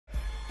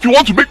If you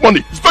want to make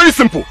money, it's very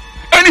simple.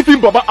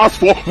 Anything Baba asks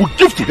for, we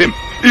give to him.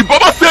 If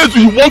Baba says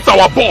he wants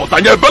our balls,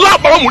 and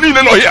money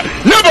no here.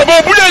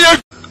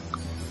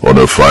 On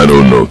a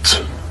final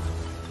note,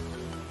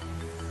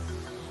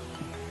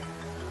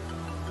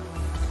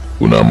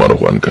 una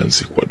marwan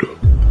kansi kwado.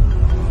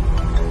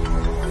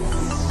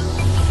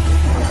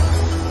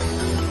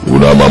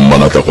 Una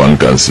mamanata kwan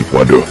kansi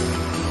kwado.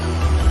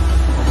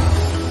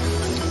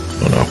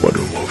 Ona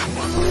kwado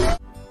mofuma.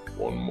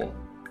 One more.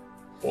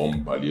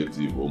 One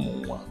palliative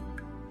omunwa.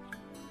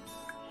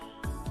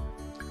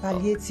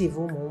 Palliative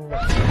omunwa.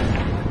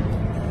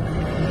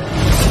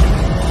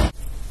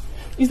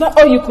 Is that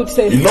all you could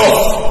say?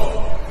 Enough!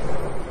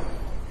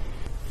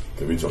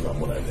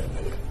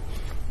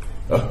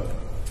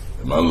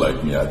 A man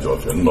like me, I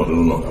judge, and not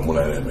know I'm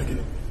going to make it.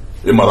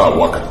 Imara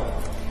Waka.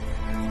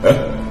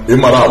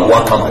 Imara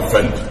Waka, my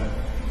friend.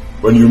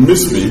 When you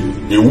miss me,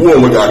 a war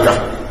with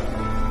Aka.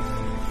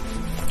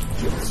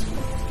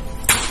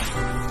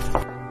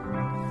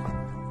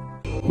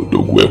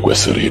 Udogwe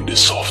Kwesiri the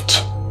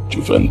soft.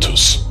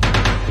 Juventus.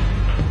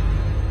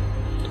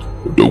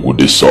 Udogu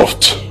the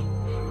soft.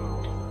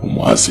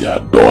 Umwazi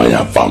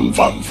adoya vam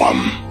vam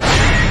vam.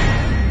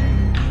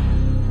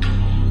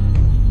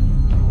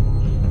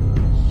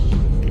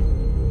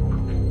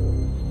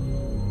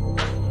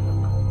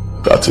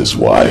 That is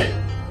why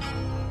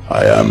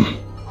I am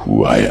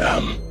who I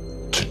am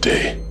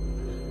today.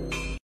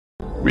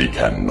 We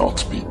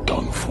cannot be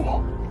done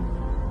for.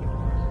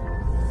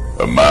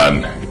 A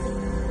man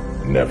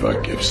never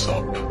gives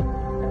up.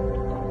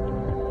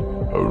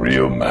 A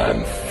real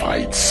man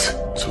fights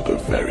to the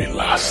very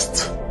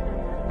last.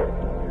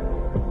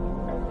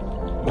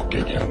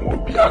 Okay,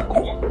 yenwobi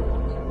ako.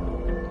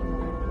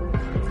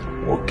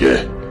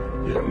 Okay,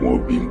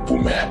 yenwobi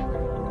mpume.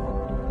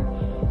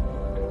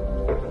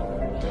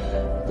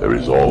 There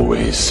is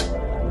always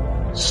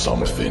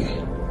something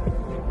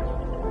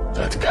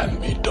that can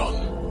be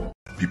done.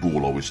 People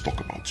will always talk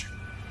about you.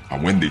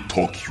 And when they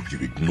talk, you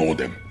ignore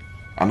them.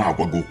 And I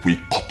go quick,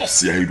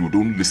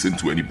 don't listen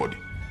to anybody.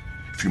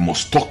 If you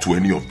must talk to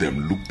any of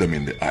them, look them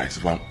in the eyes.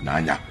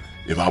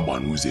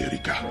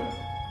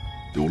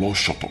 They will all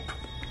shut up.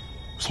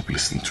 Stop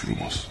listening to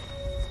rumors.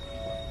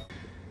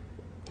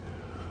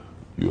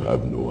 You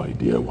have no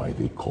idea why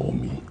they call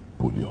me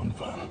Bullion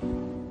Van.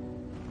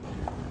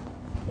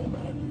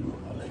 You,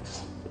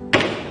 Alex.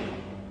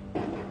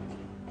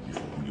 You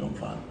for Bullion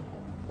Van.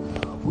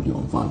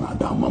 Bullion Van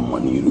Adama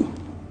Maniru.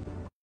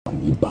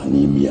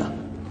 Ibanimia.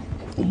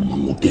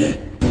 Omamoke.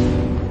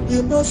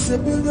 You know, say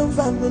Bullion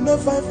Van will not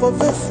fight for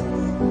this.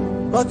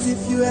 But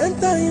if you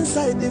enter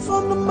inside, they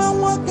found the man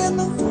walking.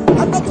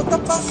 I don't put the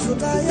pass to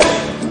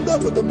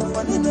the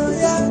money,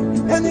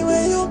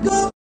 anywhere you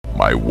go.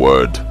 My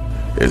word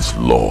is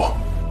law.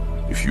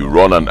 If you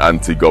run an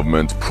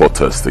anti-government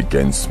protest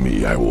against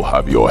me, I will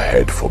have your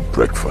head for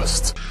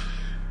breakfast.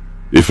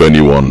 If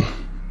anyone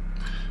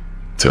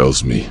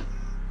tells me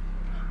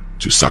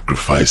to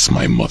sacrifice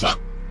my mother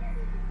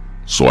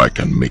so I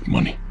can make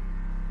money,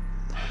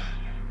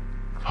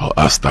 I'll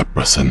ask that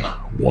person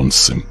one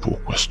simple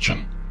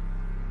question.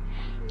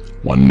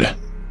 One day,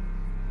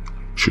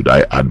 should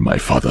I add my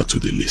father to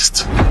the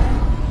list?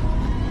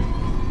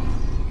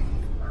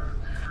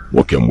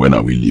 What and when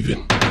are we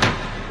leaving?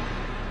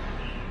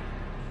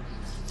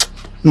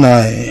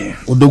 Nah,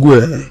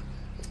 Odogwe.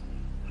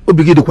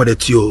 Obigidi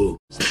Kwadetio.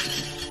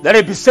 Let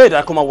it be said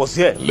that Akuma was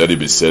here. Let it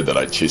be said that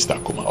I chased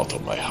Akuma out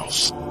of my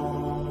house.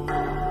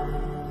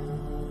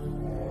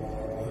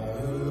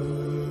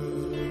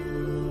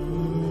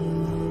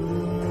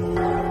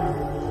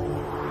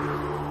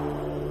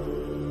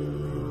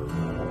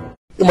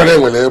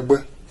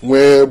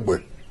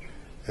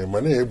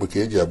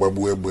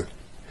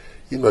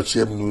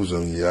 Ịnọchie m n'ụzọ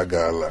yi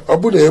agaala. Ọ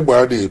bụ na egbe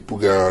adịghị epu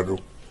gị arụ.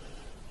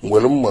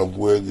 Nwere mma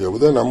gbuo gị, ọ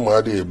bụ na mma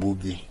adịghị egbu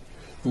gị.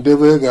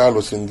 Ndebe ego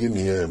alụsị gị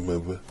na ya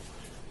emebe.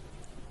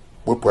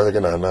 Wepụ anya gị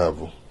na ana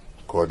abụ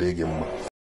ka ọ dị gị mma.